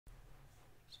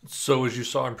So as you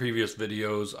saw in previous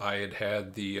videos, I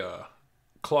had the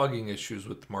clogging issues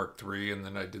with the Mark III, and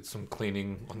then I did some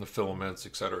cleaning on the filaments,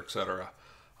 etc., etc.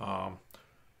 Um,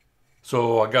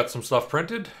 so I got some stuff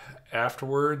printed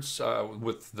afterwards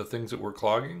with the things that were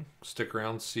clogging. Stick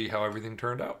around, see how everything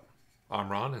turned out. I'm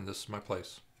Ron, and this is my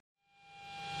place.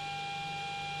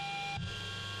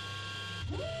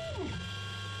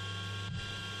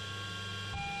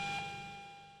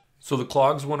 So the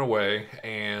clogs went away,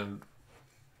 and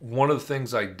one of the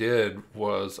things I did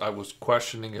was I was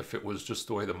questioning if it was just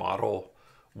the way the model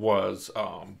was,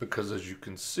 because as you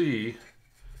can see,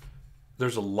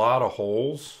 there's a lot of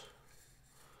holes,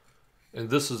 and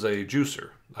this is a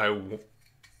juicer.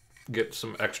 Get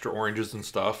some extra oranges and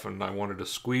stuff, and I wanted to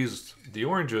squeeze the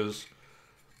oranges,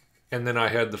 and then I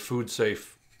had the food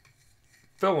safe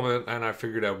filament, and I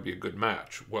figured that would be a good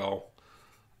match. Well,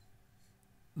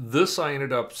 this I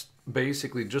ended up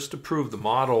basically, just to prove the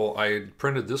model, I had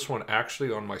printed this one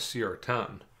actually on my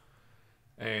cr-10,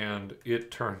 and it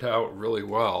turned out really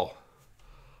well.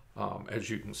 As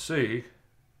you can see,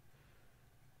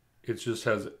 it just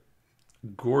has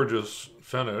gorgeous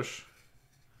finish,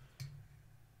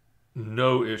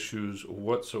 no issues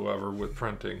whatsoever with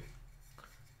printing.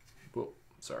 Well,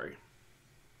 sorry.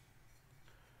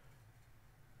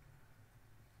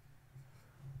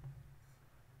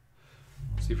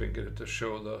 See if I can get it to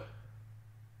show the...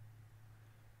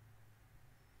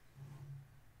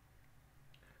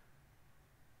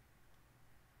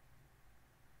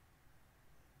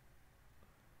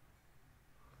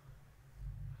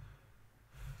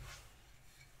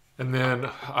 And then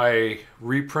I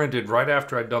reprinted right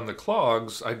after I'd done the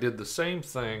clogs. I did the same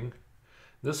thing.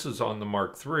 This is on the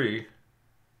Mark III.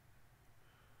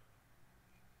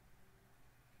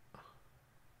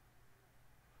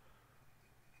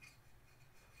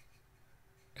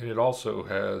 And it also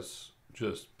has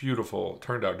just beautiful, it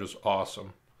turned out just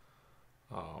awesome.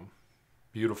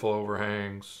 Beautiful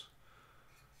overhangs.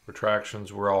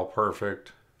 Retractions were all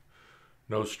perfect.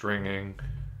 No stringing.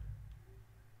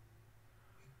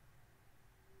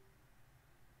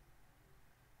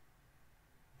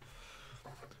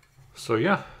 So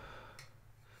yeah,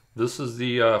 this is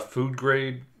the food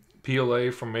grade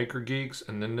PLA from Maker Geeks,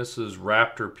 and then this is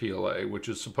Raptor PLA, which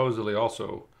is supposedly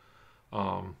also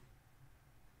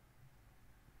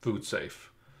food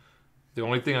safe. The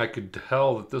only thing I could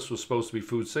tell that this was supposed to be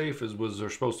food safe was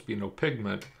there's supposed to be no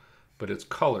pigment, but it's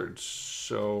colored,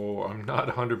 so I'm not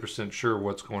 100% sure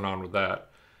what's going on with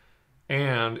that.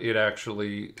 And it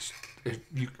actually,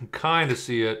 you can kind of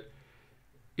see it,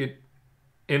 it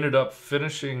ended up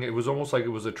finishing, it was almost like it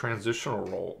was a transitional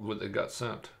roll when it got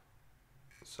sent.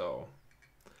 So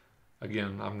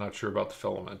again, I'm not sure about the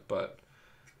filament, but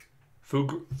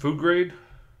food grade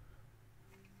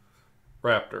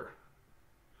Raptor.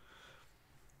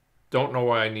 Don't know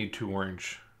why I need 2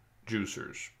 orange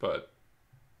juicers, but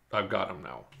I've got them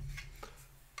now.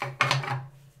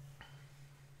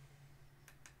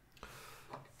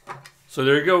 So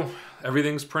there you go.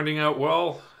 Everything's printing out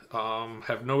well.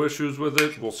 Have no issues with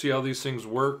it. We'll see how these things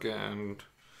work, and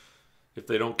if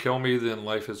they don't kill me, then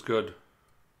life is good.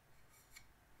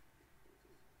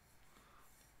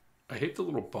 I hate the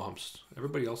little bumps.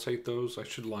 Everybody else hate those. I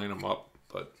should line them up,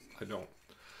 but I don't.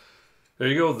 There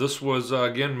you go. This was,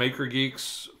 again, Maker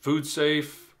Geeks Food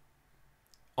Safe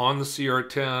on the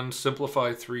cr-10,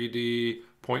 Simplify 3D,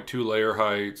 0.2 layer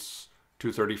heights,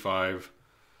 235.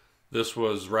 This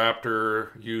was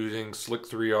Raptor using Slick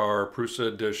 3R, Prusa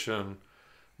edition,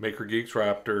 Maker Geeks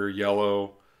Raptor,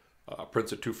 yellow,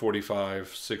 prints at 245,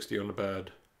 60 on the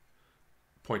bed,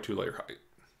 0.2 layer height.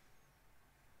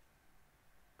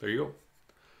 There you go.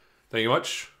 Thank you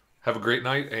much. Have a great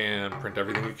night and print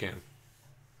everything you can.